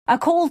A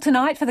call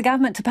tonight for the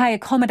government to pay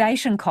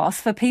accommodation costs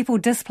for people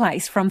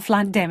displaced from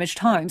flood-damaged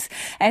homes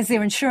as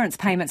their insurance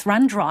payments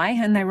run dry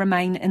and they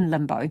remain in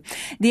limbo.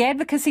 The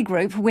advocacy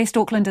group West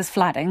Auckland is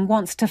Flooding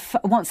wants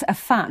a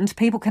fund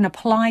people can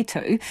apply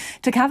to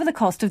cover the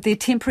cost of their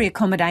temporary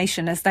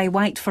accommodation as they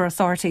wait for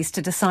authorities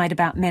to decide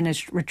about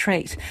managed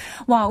retreat.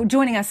 Well,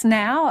 joining us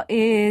now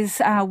is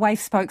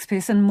WAIF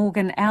spokesperson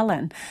Morgan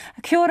Allen.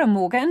 Kia ora,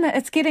 Morgan.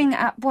 It's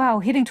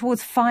heading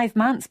towards 5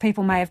 months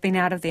people may have been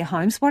out of their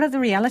homes. What are the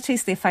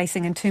realities they're facing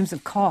in terms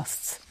of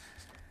costs?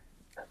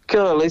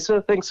 Kia ora,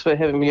 Lisa. Thanks for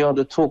having me on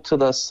to talk to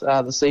this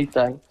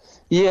evening.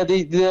 Yeah,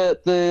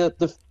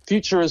 the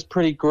future is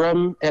pretty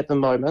grim at the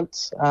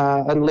moment,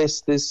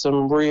 unless there's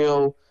some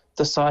real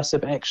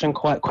decisive action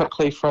quite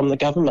quickly from the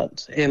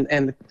government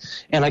and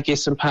I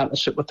guess in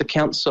partnership with the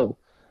council.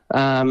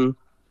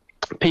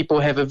 People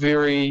have a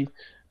very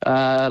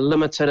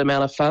limited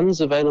amount of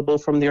funds available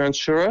from their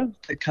insurer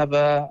to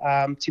cover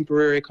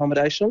temporary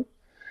accommodation.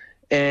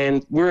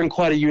 And we're in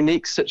quite a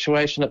unique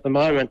situation at the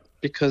moment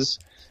because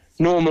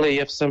normally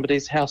if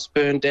somebody's house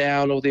burned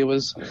down or there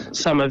was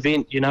some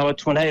event, a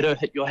tornado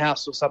hit your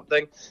house or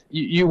something,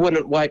 you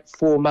wouldn't wait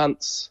 4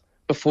 months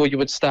before you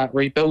would start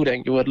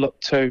rebuilding. You would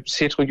look to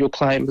settle your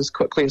claim as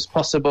quickly as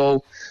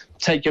possible,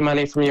 take your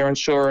money from your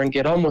insurer and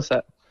get on with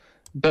it.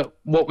 But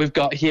what we've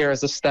got here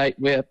is a state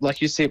where,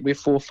 like you said, we're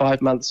 4 or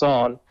 5 months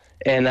on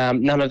and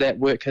none of that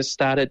work has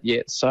started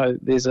yet. So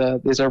there's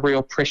a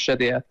real pressure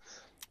there.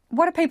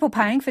 What are people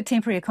paying for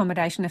temporary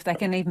accommodation if they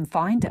can even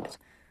find it?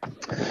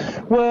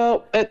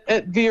 Well,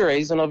 it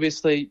varies, and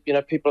obviously,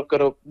 people have got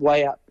to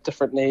weigh up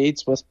different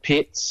needs with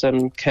pets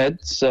and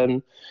kids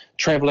and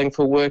travelling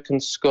for work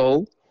and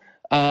school.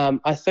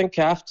 I think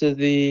after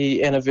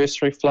the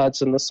anniversary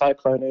floods and the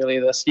cyclone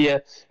earlier this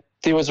year,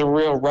 there was a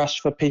real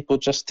rush for people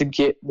just to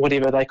get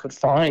whatever they could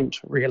find,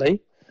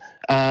 really.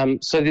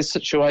 So there's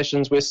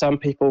situations where some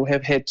people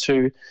have had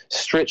to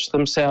stretch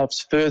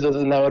themselves further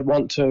than they would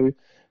want to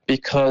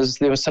because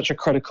there was such a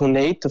critical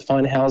need to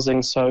find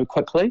housing so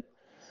quickly.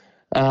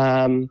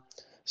 There's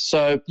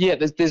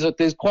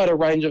quite a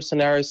range of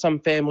scenarios. Some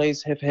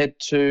families have had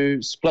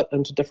to split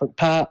into different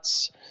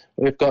parts.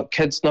 We've got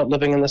kids not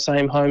living in the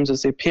same homes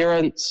as their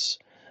parents.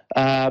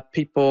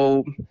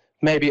 People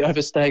maybe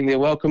overstaying their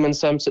welcome in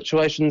some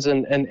situations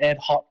in ad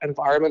hoc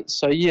environments.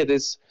 So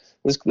there's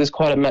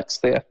quite a mix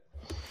there.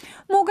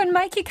 Morgan,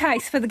 make your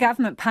case for the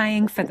government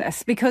paying for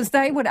this, because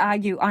they would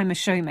argue, I'm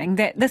assuming,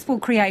 that this will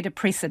create a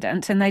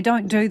precedent and they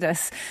don't do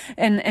this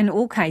in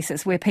all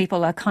cases where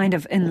people are kind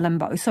of in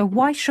limbo. So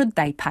why should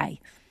they pay?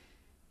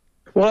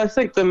 Well, I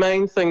think the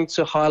main thing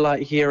to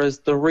highlight here is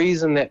the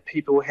reason that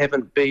people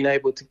haven't been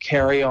able to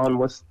carry on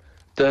with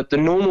the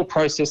normal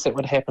process that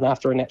would happen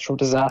after a natural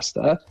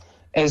disaster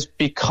is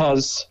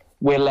because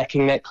we're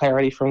lacking that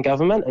clarity from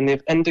government, and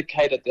they've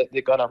indicated that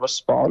they're going to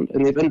respond,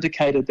 and they've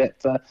indicated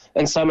that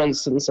in some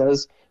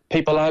instances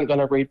people aren't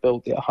going to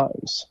rebuild their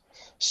homes.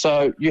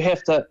 So you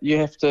have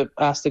to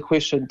ask the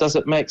question: does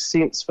it make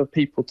sense for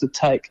people to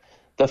take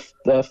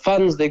the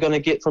funds they're going to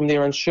get from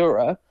their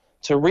insurer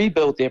to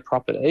rebuild their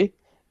property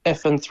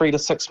if in 3 to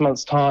 6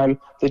 months' time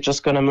they're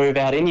just going to move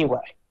out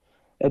anyway?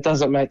 It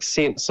doesn't make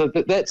sense. So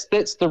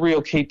that's the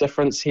real key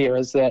difference here,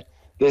 is that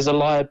there's a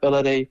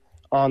liability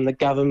on the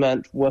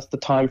government with the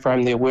time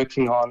frame they're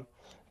working on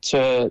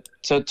to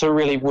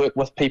really work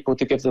with people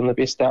to give them the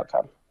best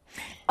outcome.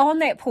 On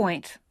that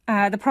point,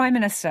 the Prime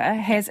Minister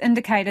has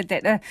indicated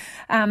that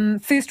the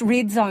first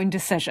red zone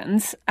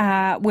decisions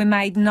were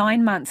made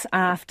 9 months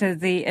after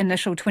the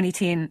initial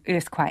 2010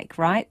 earthquake,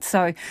 right?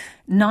 So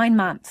 9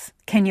 months.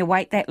 Can you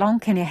wait that long?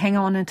 Can you hang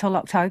on until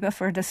October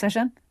for a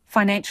decision,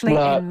 financially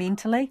and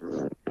mentally?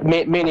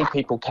 Many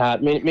people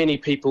can't. Many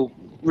people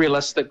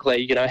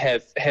realistically,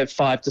 have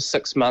 5 to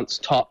 6 months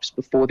tops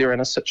before they're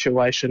in a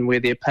situation where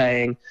they're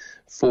paying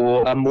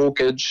for a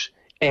mortgage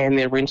and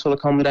their rental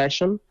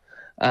accommodation.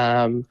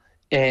 And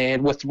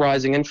with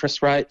rising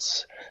interest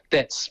rates,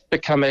 that's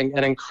becoming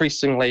an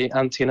increasingly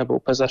untenable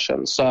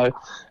position. So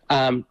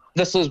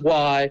this is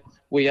why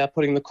we are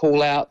putting the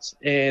call out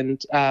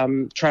and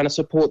trying to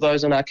support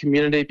those in our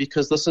community,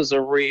 because this is a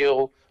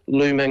real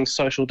looming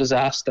social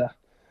disaster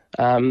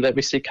that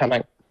we see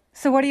coming.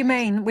 So what do you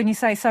mean when you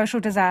say social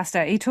disaster?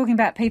 Are you talking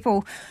about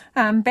people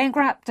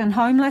bankrupt and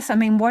homeless? I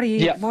mean, what are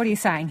you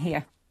saying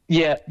here?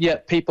 Yeah,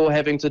 people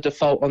having to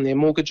default on their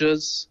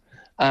mortgages,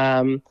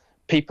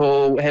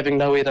 people having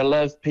nowhere to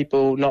live,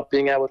 people not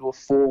being able to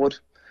afford,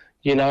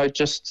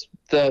 just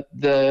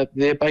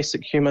their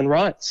basic human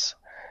rights.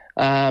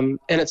 And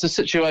it's a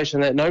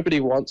situation that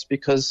nobody wants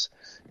because,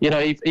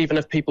 even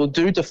if people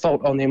do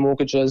default on their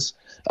mortgages,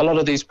 a lot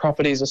of these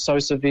properties are so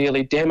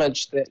severely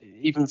damaged that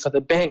even for the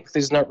bank,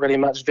 there's not really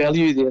much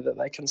value there that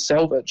they can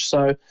salvage.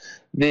 So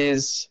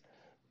there's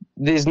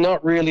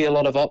not really a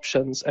lot of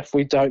options if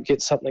we don't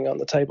get something on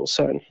the table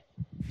soon.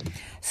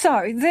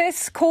 So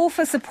this call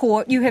for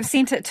support, you have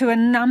sent it to a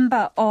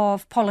number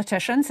of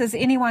politicians. Has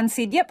anyone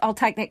said, yep, I'll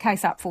take that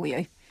case up for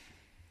you?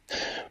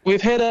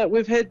 We've had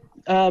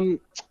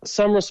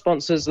some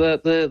responses.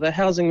 The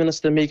Housing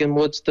Minister, Megan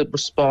Woods, did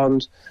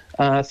respond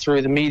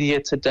through the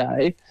media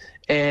today,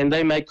 and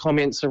they made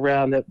comments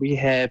around that we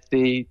have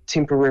the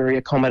temporary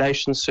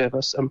accommodation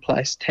service in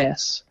place,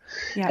 TAS,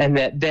 and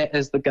that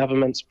is the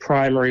government's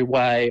primary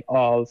way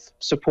of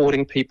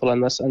supporting people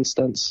in this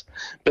instance.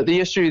 But the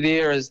issue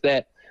there is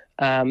that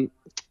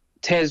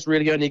TAS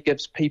really only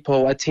gives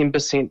people a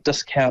 10%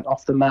 discount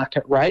off the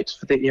market rate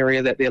for the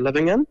area that they're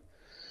living in,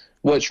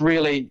 which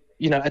really,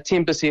 a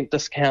 10%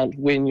 discount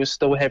when you're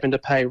still having to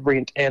pay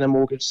rent and a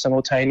mortgage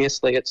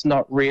simultaneously, it's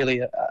not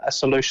really a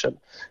solution.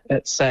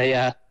 It's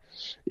I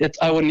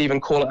wouldn't even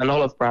call it an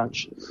olive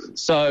branch.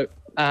 So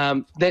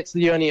that's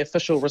the only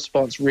official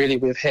response really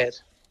we've had.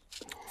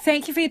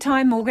 Thank you for your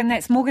time, Morgan.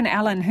 That's Morgan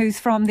Allen, who's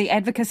from the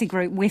advocacy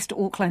group West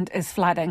Auckland is Flooding.